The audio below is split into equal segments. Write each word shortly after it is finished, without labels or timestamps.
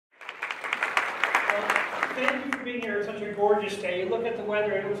Thank you for being here. It's such a gorgeous day. You look at the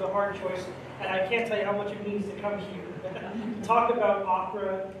weather, and it was a hard choice, and I can't tell you how much it means to come here. Talk about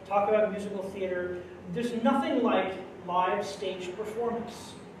opera, talk about musical theater. There's nothing like live stage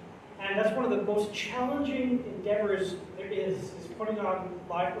performance. And that's one of the most challenging endeavors there is putting on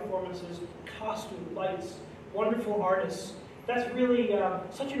live performances, costume, lights, wonderful artists. That's really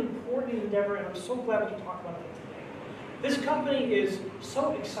such an important endeavor, and I'm so glad we can talk about that today. This company is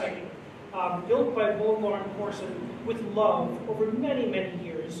so exciting. Built by Bill Corson with love over many, many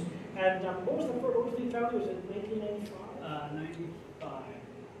years. And what was the founding? Was it 1995? 95.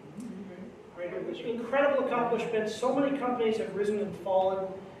 Right, incredible accomplishment. So many companies have risen and fallen.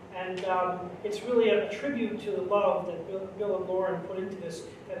 And it's really a tribute to the love that Bill and Lauren put into this,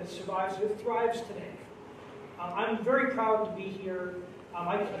 that it survives, it thrives today. I'm very proud to be here.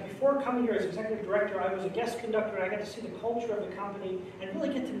 Before coming here as executive director, I was a guest conductor, and I got to see the culture of the company and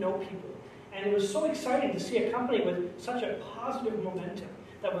really get to know people. And it was so exciting to see a company with such a positive momentum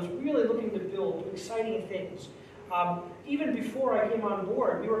that was really looking to build exciting things. Even before I came on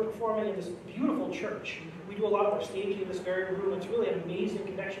board, we were performing in this beautiful church. We do a lot of our staging in this very room. It's really an amazing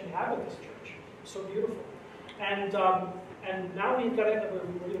connection to have with this church. So beautiful. And now we're going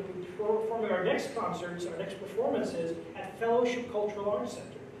to be performing our next concerts, our next performances at Fellowship Cultural Arts Center,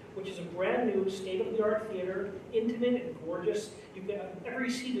 which is a brand new state-of-the-art theater, intimate and gorgeous. Every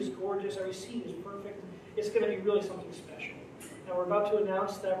seat is gorgeous, every seat is perfect. It's going to be really something special. And we're about to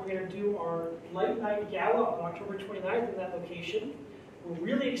announce that we're going to do our Light Night Gala on October 29th in that location. We're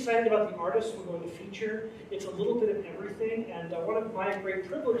really excited about the artists we're going to feature. It's a little bit of everything, and one of my great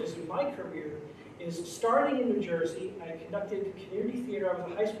privileges in my career is starting in New Jersey. I conducted community theater. I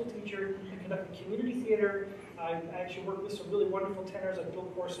was a high school teacher. I conducted community theater. I actually worked with some really wonderful tenors like Bill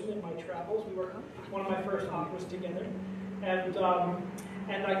Corson in my travels. We worked one of my first operas together. And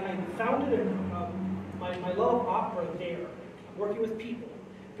I founded my love of opera there, working with people,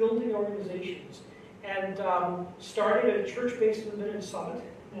 building organizations, and started at a church based in the Minute Summit,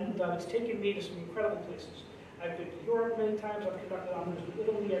 and it's taken me to some incredible places. I've been to Europe many times, I've conducted operas in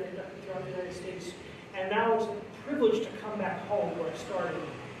Italy, I've conducted throughout the United States, and now it's a privilege to come back home where I started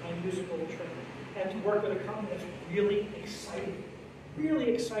my musical training, and to work with a company that's really exciting,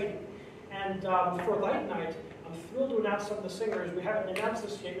 really exciting. And for Light Night, I'm thrilled to announce some of the singers. We haven't announced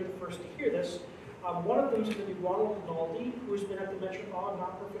this yet, you're the first to hear this. One of them is going to be Ronald Naldi, who's been at the Metropolitan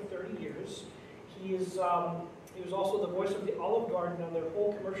Opera for 30 years. He was also the voice of the Olive Garden on their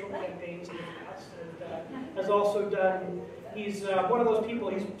whole commercial campaigns in the past, and has also done, he's one of those people,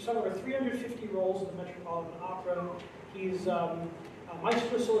 he's sung over 350 roles in the Metropolitan Opera. He's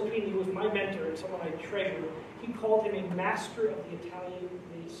Maestro Solipini, who was my mentor and someone I treasure. He called him a master of the Italian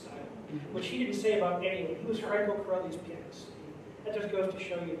made style, which he didn't say about anyone. He was Franco Corelli's pianist. That just goes to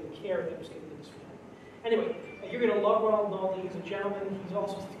show you the care that was given to this man. Anyway, you're going to love Ronald Naldi. He's a gentleman. He's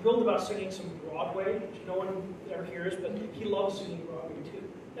also thrilled about singing some Broadway, which no one ever hears, but he loves singing Broadway too.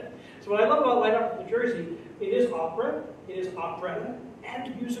 So what I love about Light Up New Jersey, it is opera, it is operetta,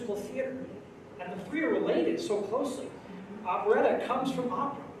 and musical theater. And the three are related so closely. Operetta comes from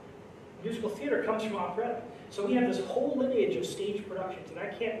opera. Musical theater comes from operetta. So we have this whole lineage of stage productions, and I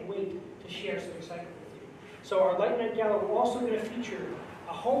can't wait to share some excitement with you. So our Light Night Gala, we're also going to feature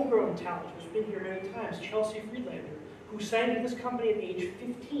a homegrown talent who's been here many times, Chelsea Friedlander, who sang in this company at age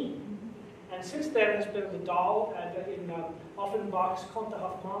 15. And since then has been the doll in Offenbach's Conte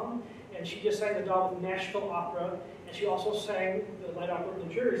Hoffmann, and she just sang the doll with Nashville Opera, and she also sang the Light Opera of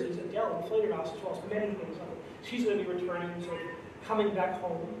New Jersey's Adele in Fledermaus, as well as many things. She's going to be returning, so coming back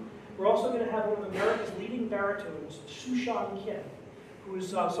home. We're also going to have one of America's leading baritones, Sushan Kim, who's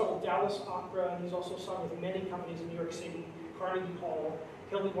sung with Dallas Opera, and he's also sung with many companies in New York City, Carnegie Hall.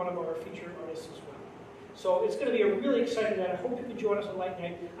 He'll be one of our featured artists as well. So it's going to be a really exciting night. I hope you can join us on Light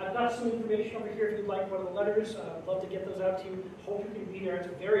Night. I've got some information over here if you'd like one of the letters. I'd love to get those out to you. Hope you can be there. It's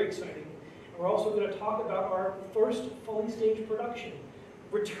very exciting. And we're also going to talk about our first fully staged production,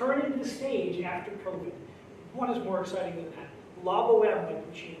 returning to the stage after COVID. What is more exciting than that? La Boheme by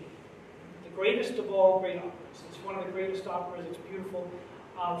Puccini. The greatest of all great operas. It's one of the greatest operas. It's beautiful.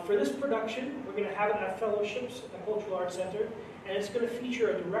 For this production, we're going to have it at Fellowships at the Cultural Arts Center, and it's going to feature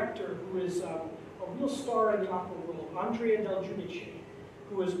a director who is a real star in the opera world, Andrea Del Giudice,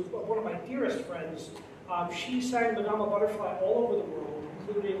 who is one of my dearest friends. She sang Madama Butterfly all over the world,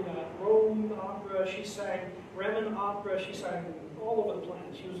 including Rome opera. She sang Bremen opera. She sang all over the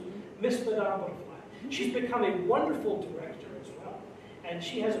planet. She was Miss Madama Butterfly. She's become a wonderful director as well, and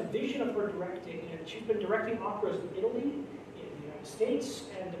she has a vision of her directing, and she's been directing operas in Italy, in the United States,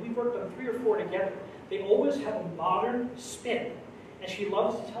 and we've worked on 3 or 4 together. They always have a modern spin, and she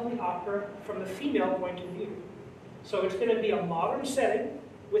loves to tell the opera from the female point of view. So it's going to be a modern setting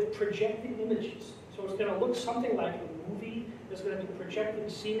with projected images. So it's going to look something like a movie. There's going to be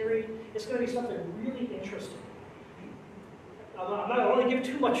projected scenery. It's going to be something really interesting. I'm not going to give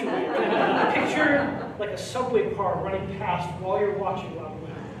too much away. Picture like a subway car running past while you're watching La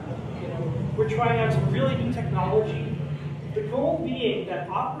Boheme. You know, we're trying out some really new technology. The goal being that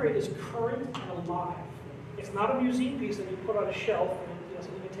opera is current and alive. It's not a museum piece that you put on a shelf and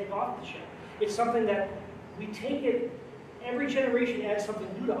something you can take off the shelf. It's something that we take it, every generation adds something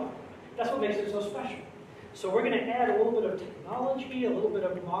new to opera. That's what makes it so special. So we're going to add a little bit of technology, a little bit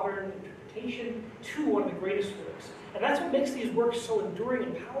of modern interpretation to one of the greatest works. And that's what makes these works so enduring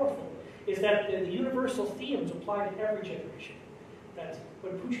and powerful, is that the universal themes apply to every generation. That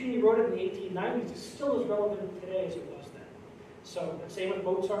when Puccini wrote it in the 1890s, it's still as relevant today as it was then. So the same with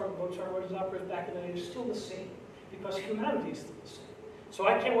Mozart. When Mozart wrote his operas back in the day, it's still the same, because humanity is still the same. So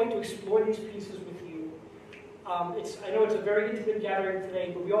I can't wait to explore these pieces with you. I know it's a very intimate gathering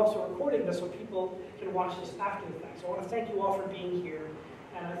today, but we also are recording this so people can watch this after the fact. So I want to thank you all for being here.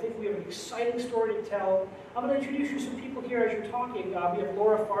 And I think we have an exciting story to tell. I'm going to introduce you to some people here as you're talking. We have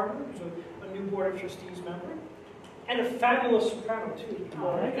Laura Farmer, who's a new Board of Trustees member, and a fabulous soprano, too.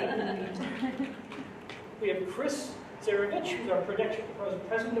 We have Chris Zarevich, who's our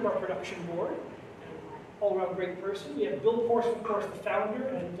president of our production board, and all-around great person. We have Bill Corson, of course, the founder,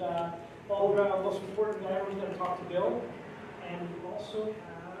 and all-around most important guy. We're going to talk to Bill. And we also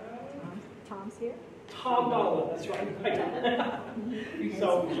have... Tom's here. Tom Donovan, that's right.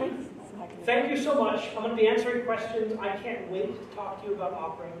 So, thank you so much. I'm going to be answering questions. I can't wait to talk to you about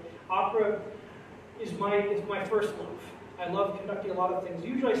opera. Opera is my first love. I love conducting a lot of things.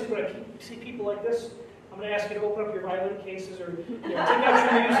 Usually when I see people like this, I'm going to ask you to open up your violin cases or take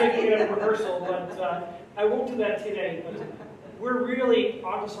out your music in a rehearsal, but I won't do that today. But we're really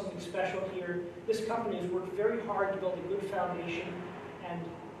onto something special here. This company has worked very hard to build a good foundation, and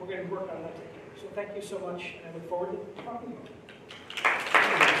we're going to work on that together. So thank you so much, and I look forward to talking to you.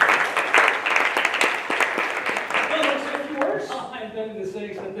 Bill, let's say a few words. I've done to say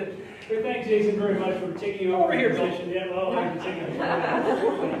except that we thank Jason very much for taking over your position. Yeah, well, I'm taking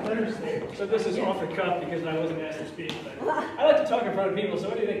it. So this is off the cuff because I wasn't asked to speak. But I like to talk in front of people. So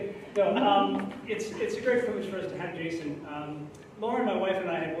what do you think? No, it's a great privilege for us to have Jason. Lauren, my wife, and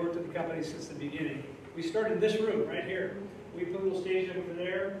I have worked with the company since the beginning. We started in this room right here. We put a little stage over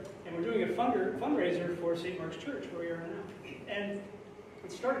there, and we're doing a fundraiser for St. Mark's Church, where we are now. And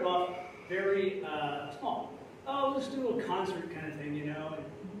it started off very small. Oh, let's do a little concert kind of thing, you know. And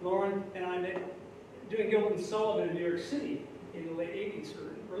Lauren and I met doing Gilbert and Sullivan in New York City in the late 80s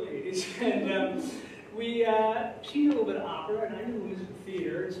or early 80s. And she knew a little bit of opera, and I knew musical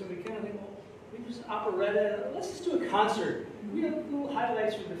theater, and so we kind of think, well, we just operetta, let's just do a concert. We have little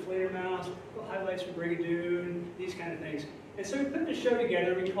highlights from the Fledermaus, little highlights from Brigadoon, these kind of things. And so we put the show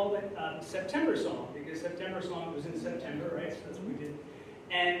together. We called it September Song, because September Song was in September, right? So that's what we did.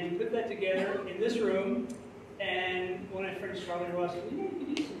 And we put that together in this room. And when I friend Charlie Ross said, you know, you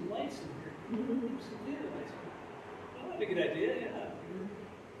could use some lights in here. Some theater lights. Oh, that'd be a good idea, yeah.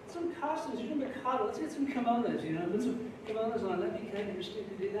 Some costumes, you know, Mikado. Let's get some kimonos, you know. Put some kimonos on. That'd be kind of interesting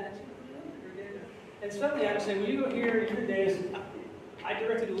to do that. And suddenly I was saying, well, you go here, you're days. I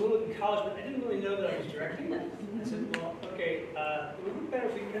directed a little bit in college, but I didn't really know that I was directing. I said, well, okay, it would be better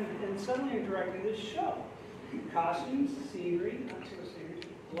if we can, and suddenly I'm directing this show. Costumes, scenery, not too much scenery,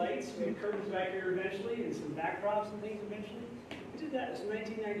 lights, we had curtains back here eventually, and some backdrops and things eventually. We did that, it was in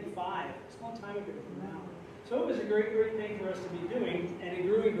 1995, a long time ago from now. So it was a great, great thing for us to be doing, and it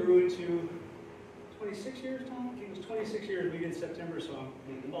grew and grew into 26 years, Tom? I think it was 26 years we did September Song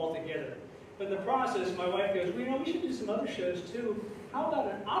all together. But in the process, my wife goes, well, you know, we should do some other shows too. How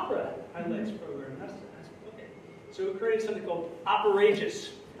about an opera highlights program? I said, okay. So we created something called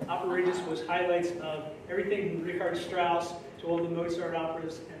Operageous. Operageous was highlights of everything from Richard Strauss to all the Mozart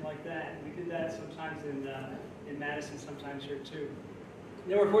operas and like that. And we did that sometimes in Madison, sometimes here too.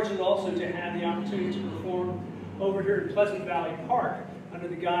 Then we're fortunate also to have the opportunity to perform over here in Pleasant Valley Park under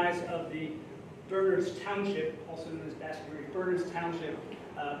the guise of the Bernards Township, also known as Baskerville, Bernards Township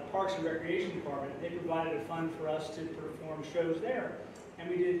Parks and Recreation Department. They provided a fund for us to perform shows there. And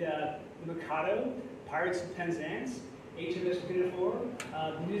we did Mikado, Pirates of Penzance, HMS Pinafore,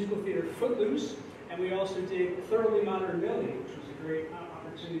 the musical theater Footloose, and we also did Thoroughly Modern Millie, which was a great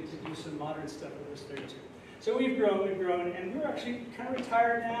opportunity to do some modern stuff with us there too. So we've grown, and we're actually kind of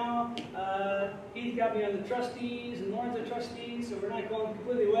retired now. Heath got me on the trustees, and Lauren's the trustees, so we're not going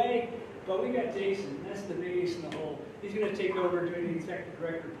completely away. But we got Jason, that's the biggest in the whole. He's going to take over doing the executive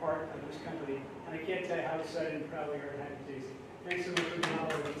director part of this company. And I can't tell you how excited and proud we are to have Jason. Thanks so much for being on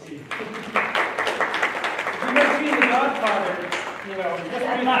the team. You might be the Godfather, you know.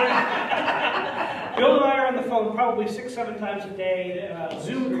 Bill and I are on the phone probably 6-7 times a day.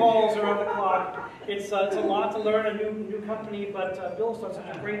 Zoom calls around the clock. It's a lot to learn, a new company, but Bill's done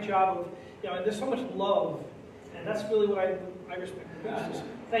such a great job of, and there's so much love, and that's really what I respect.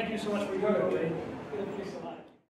 Thank you so much for your work. Thank you so much.